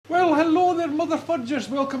there, mother fudgers!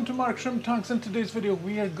 Welcome to Mark Shrimp Tanks. In today's video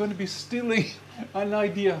we are going to be stealing an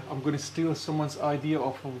idea. I'm going to steal someone's idea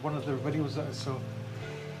off of one of their videos, so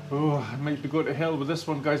I might be going to hell with this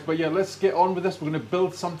one, guys. But yeah, let's get on with this. We're going to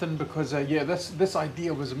build something because yeah, this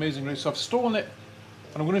idea was amazing, right? So I've stolen it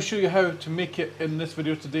and I'm going to show you how to make it in this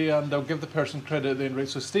video today, and I'll give the person credit at the end, right?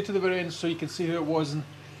 So stay to the very end so you can see who it was, and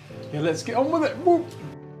yeah, let's get on with it. Woo!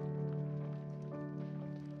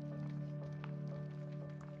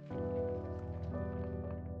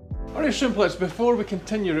 Alright, Shrimplets, before we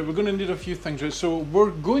continue, we're going to need a few things, right? So we're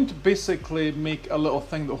going to basically make a little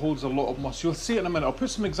thing that holds a lot of moss. You'll see it in a minute. I'll put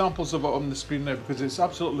some examples of it on the screen now because it's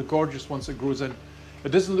absolutely gorgeous once it grows in. It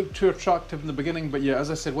doesn't look too attractive in the beginning, but yeah, as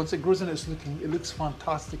I said, once it grows in, it looks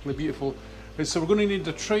fantastically beautiful. Right, so we're going to need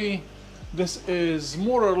the tray. This is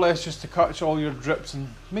more or less just to catch all your drips and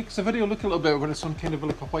makes the video look a little bit when it's on kind of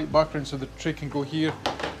like a white background, so the tray can go here.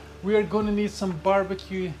 We are going to need some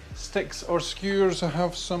barbecue sticks or skewers. I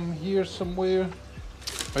have some here somewhere.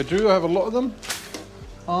 I have a lot of them.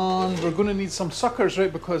 And we're going to need some suckers,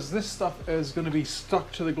 right, because this stuff is going to be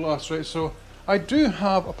stuck to the glass, right? So I do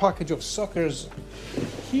have a package of suckers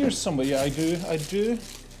here somewhere. Yeah, I do.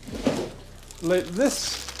 Like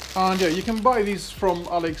this. And yeah, you can buy these from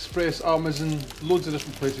AliExpress, Amazon, loads of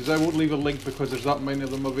different places. I won't leave a link because there's that many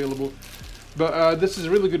of them available. But this is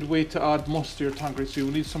a really good way to add moss to your tank, right? So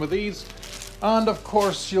you'll need some of these, and of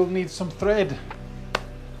course you'll need some thread.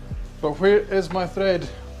 But where is my thread?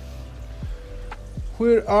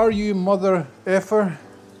 Where are you, mother effer?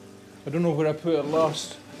 I don't know where I put it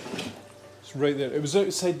last. It's right there. It was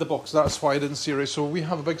outside the box, that's why I didn't see it, right? So we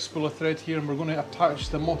have a big spool of thread here, and we're going to attach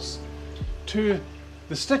the moss to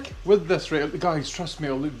the stick with this, right? Guys, trust me,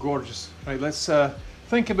 it'll look gorgeous. Right, let's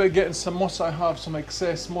think about getting some moss. I have some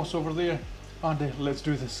excess moss over there. And let's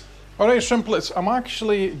do this. Alright, Shrimplets, I'm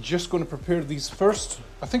actually just going to prepare these first.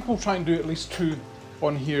 I think we'll try and do at least 2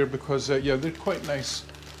 on here because yeah, they're quite nice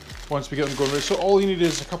once we get them going. Right, so all you need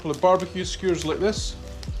is a couple of barbecue skewers like this.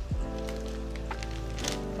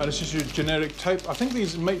 And it's just your generic type. I think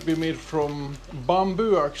these might be made from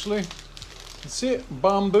bamboo actually. You can see it,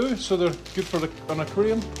 bamboo, so they're good for an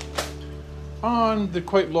aquarium. And they're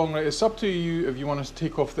quite long, right? It's up to you if you want to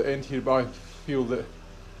take off the end here, but I feel that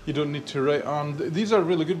you don't need to, right? And these are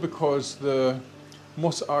really good because the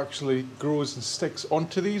moss actually grows and sticks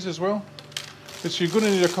onto these as well. So you're going to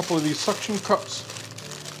need a couple of these suction cups,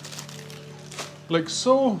 like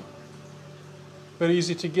so. Very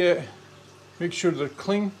easy to get. Make sure they're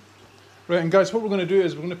clean, right? And guys, what we're going to do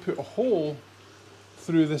is we're going to put a hole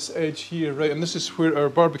through this edge here, right? And this is where our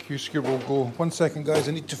barbecue skewer will go. 1 second, guys.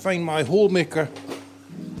 I need to find my hole maker.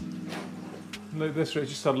 Like this, right?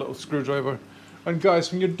 Just a little screwdriver. And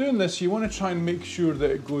guys, when you're doing this, you want to try and make sure that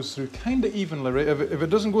it goes through kind of evenly, right? If it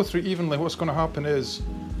doesn't go through evenly, what's going to happen is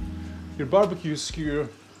your barbecue skewer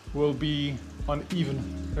will be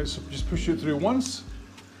uneven, right? So just push it through once,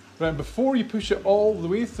 right? Before you push it all the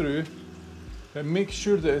way through, make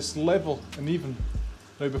sure that it's level and even,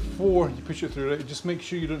 right? Before you push it through, right? Just make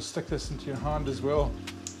sure you don't stick this into your hand as well,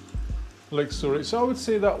 like so, right? So I would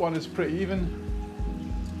say that one is pretty even.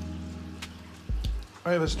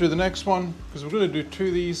 Alright, let's do the next one, because we're going to do 2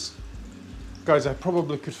 of these. Guys, I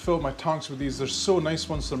probably could fill my tanks with these. They're so nice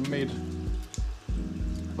once they're made.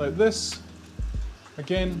 Like this.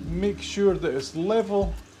 Again, make sure that it's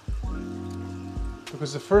level,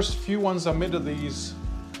 because the first few ones I made of these,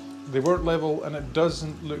 they weren't level, and it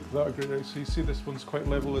doesn't look that great, right? So you see this one's quite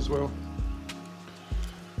level as well.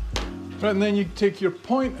 Right, and then you take your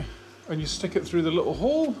point and you stick it through the little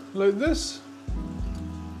hole, like this.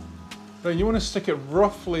 Right, you want to stick it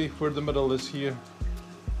roughly where the middle is here.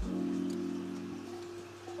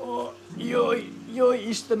 Oh, joj,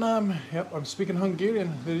 istenam. Yep, I'm speaking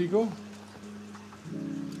Hungarian. There you go.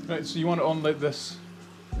 Right, so you want it on like this.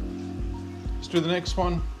 Let's do the next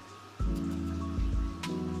one.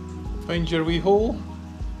 Find your wee hole.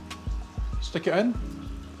 Stick it in.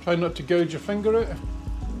 Try not to gouge your finger out.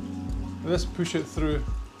 Let's push it through.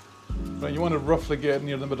 Right, you want to roughly get it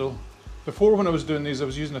near the middle. Before, when I was doing these, I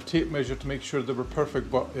was using a tape measure to make sure they were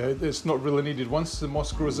perfect, but it's not really needed. Once the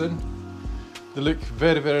moss grows in, they look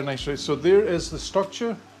very, very nice, right? So there is the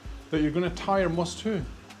structure that you're going to tie your moss to.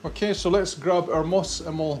 Okay, so let's grab our moss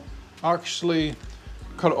and we'll actually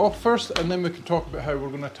cut it off first, and then we can talk about how we're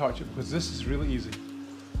going to attach it, because this is really easy.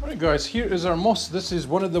 Alright guys, here is our moss. This is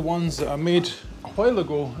one of the ones that I made a while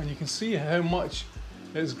ago, and you can see how much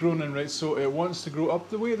it's grown in, right? So it wants to grow up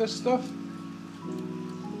the way, this stuff.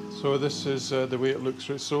 So this is the way it looks,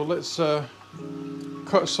 right? So let's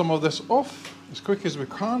cut some of this off as quick as we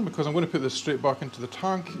can, because I'm going to put this straight back into the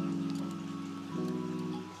tank.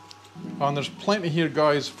 And there's plenty here,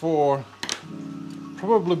 guys, for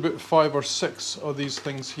probably about 5 or 6 of these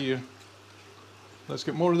things here. Let's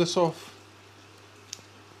get more of this off,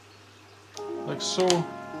 like so.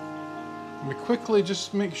 Let me quickly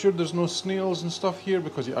just make sure there's no snails and stuff here,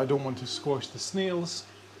 because I don't want to squash the snails.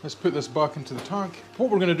 Let's put this back into the tank. What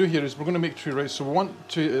we're going to do here is we're going to make 2, right? So we want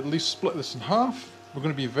to at least split this in half. We're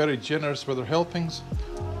going to be very generous with our helpings.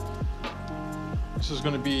 This is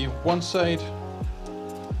going to be one side.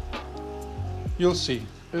 You'll see.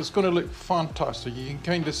 It's going to look fantastic. You can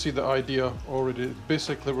kind of see the idea already.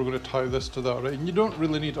 Basically, we're going to tie this to that, right? And you don't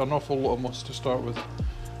really need an awful lot of moss to start with.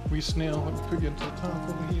 Wee snail, let me put you into the tank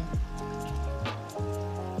over here.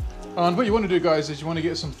 And what you want to do, guys, is you want to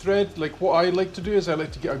get some thread. Like what I like to do is I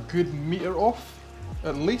like to get a good meter off,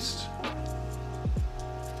 at least.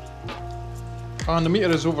 And the meter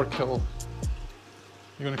is overkill.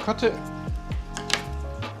 You're going to cut it.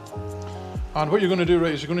 And what you're going to do,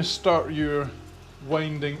 right, is you're going to start your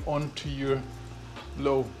winding onto your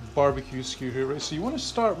little barbecue skewer here, right? So you want to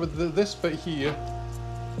start with this bit here,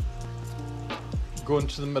 go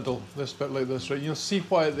into the middle, this bit like this, right? You'll see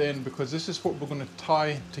why at the end, because this is what we're going to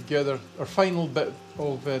tie together, our final bit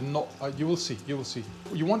of knot. You will see, you will see.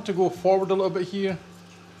 You want to go forward a little bit here,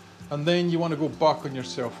 and then you want to go back on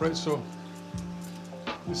yourself, right? So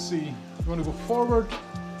you see, you want to go forward,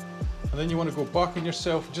 and then you want to go back on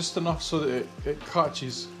yourself just enough so that it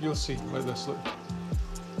catches. You'll see, like this, look.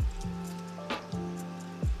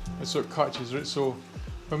 And so it catches, right? So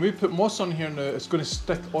when we put moss on here now, it's going to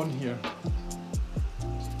stick on here.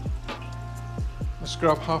 Let's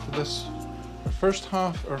grab half of this,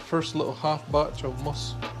 our first little half batch of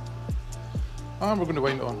moss, and we're going to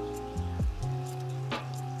wind it on.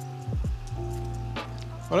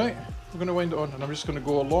 Alright, we're going to wind it on, and I'm just going to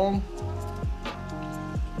go along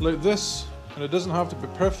like this, and it doesn't have to be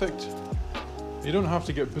perfect. You don't have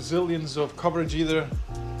to get bazillions of coverage either,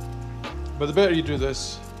 but the better you do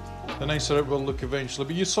this, the nicer it will look eventually.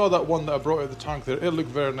 But you saw that one that I brought out of the tank there, it looked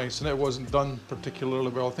very nice, and it wasn't done particularly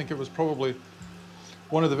well. I think it was probably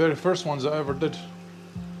one of the very first ones I ever did.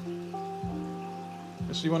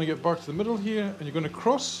 So you want to get back to the middle here, and you're going to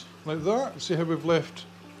cross like that. See how we've left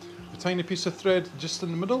a tiny piece of thread just in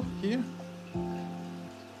the middle here?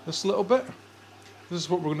 This little bit. This is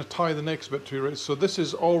what we're going to tie the next bit to, right? So this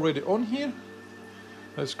is already on here.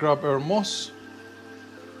 Let's grab our moss.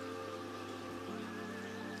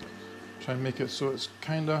 Try and make it so it's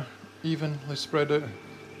kind of evenly spread out.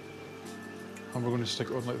 And we're going to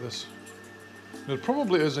stick it on like this. There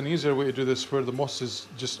probably is an easier way to do this where the moss is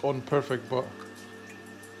just on perfect, but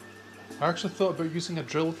I actually thought about using a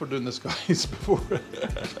drill for doing this, guys, before.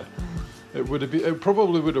 It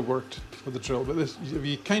probably would have worked with the drill, but this, if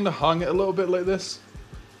you kind of hang it a little bit like this,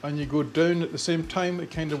 and you go down at the same time, it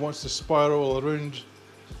kind of wants to spiral around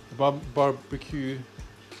the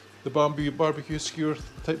bamboo barbecue skewer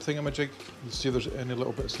type thingamajig. You see there's any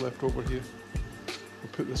little bits left over here.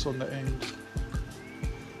 We'll put this on the end.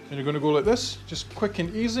 And you're going to go like this, just quick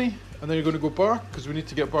and easy, and then you're going to go back, because we need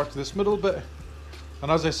to get back to this middle bit.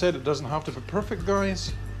 And as I said, it doesn't have to be perfect,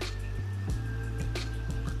 guys,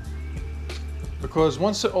 because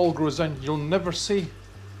once it all grows in, you'll never see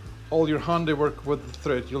all your handiwork with the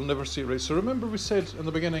thread. You'll never see it, right? So remember we said in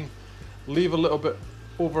the beginning, leave a little bit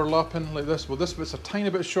overlapping like this. Well, this bit's a tiny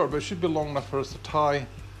bit short, but it should be long enough for us to tie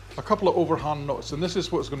a couple of overhand knots, and this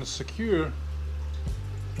is what's going to secure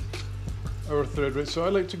our thread, right? So I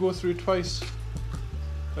like to go through twice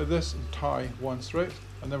like this and tie once, right?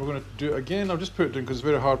 And then we're going to do it again. I'll just put it down because it's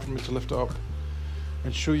very hard for me to lift it up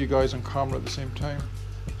and show you guys on camera at the same time.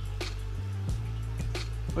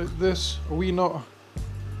 Like this, a wee knot.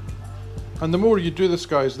 And the more you do this,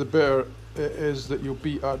 guys, the better it is that you'll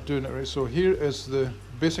be at doing it, right? So here is the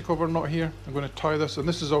basic of our knot here. I'm going to tie this, and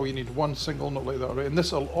this is all you need, one single knot like that, right? And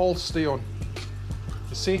this will all stay on.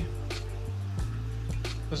 You see?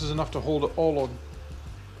 This is enough to hold it all on,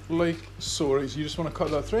 like so, right? So you just want to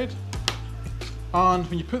cut that thread. And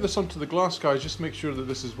when you put this onto the glass, guys, just make sure that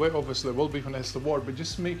this is wet. Obviously it will be when it hits the water, but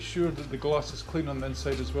just make sure that the glass is clean on the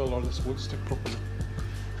inside as well, or this won't stick properly.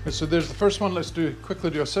 Okay, so there's the first one. Let's quickly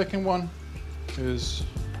do a second one. Is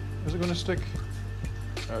it going to stick?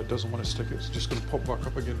 It doesn't want to stick. It's just going to pop back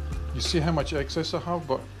up again. You see how much excess I have,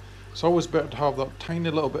 but it's always better to have that tiny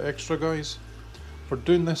little bit extra, guys, for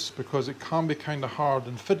doing this, because it can be kind of hard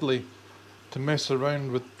and fiddly to mess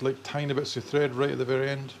around with like tiny bits of thread right at the very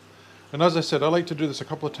end. And as I said, I like to do this a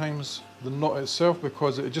couple of times, the knot itself,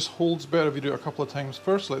 because it just holds better if you do it a couple of times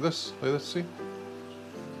first, like this, see?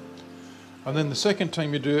 And then the second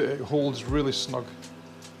time you do it, it holds really snug.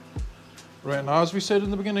 Right, and as we said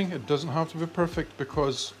in the beginning, it doesn't have to be perfect,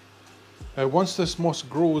 because once this moss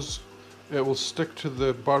grows, it will stick to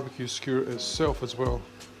the barbecue skewer itself as well.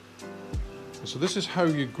 So this is how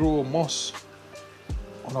you grow moss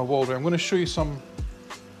on a wall. I'm going to show you some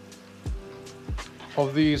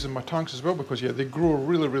of these in my tanks as well, because yeah, they grow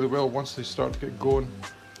really well once they start to get going.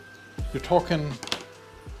 You're talking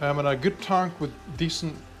in a good tank with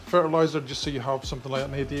decent fertilizer, just so you have something like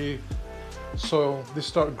an ADA soil, they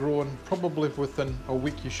start growing probably within a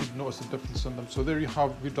week. You should notice the difference in them. So there you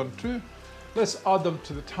have, we've done 2. Let's add them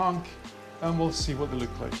to the tank and we'll see what they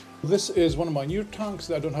look like. This is one of my newer tanks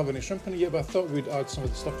that I don't have any shrimp in it yet, but I thought we'd add some of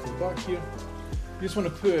the stuff to the back here. You just want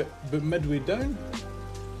to put it about midway down,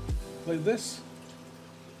 like this,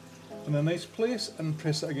 in a nice place, and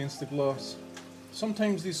press it against the glass.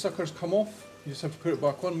 Sometimes these suckers come off, you just have to put it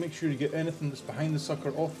back on, make sure you get anything that's behind the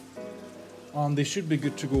sucker off, and they should be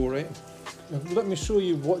good to go, right? Now, let me show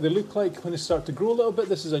you what they look like when they start to grow a little bit.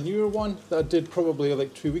 This is a newer one that I did probably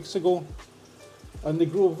like 2 weeks ago, and they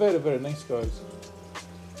grow very nice, guys.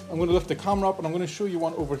 I'm going to lift the camera up and I'm going to show you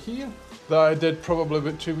one over here that I did probably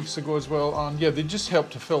about 2 weeks ago as well, and yeah, they just help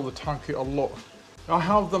to fill the tank out a lot. I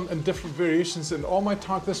have them in different variations in all my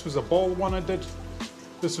tank. This was a ball one I did.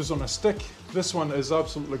 This was on a stick. This one is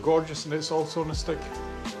absolutely gorgeous and it's also on a stick.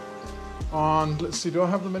 And let's see, do I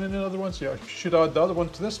have them in any other ones? Yeah, I should add the other one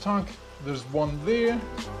to this tank. There's one there.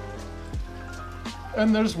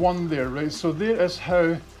 And there's one there, right? So there is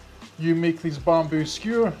how you make these bamboo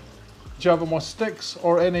skewer, Java moss sticks,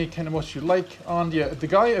 or any kind of moss you like. And yeah, the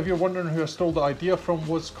guy, if you're wondering who I stole the idea from,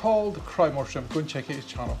 was called Cry More Shrimp. Go and check out his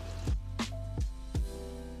channel.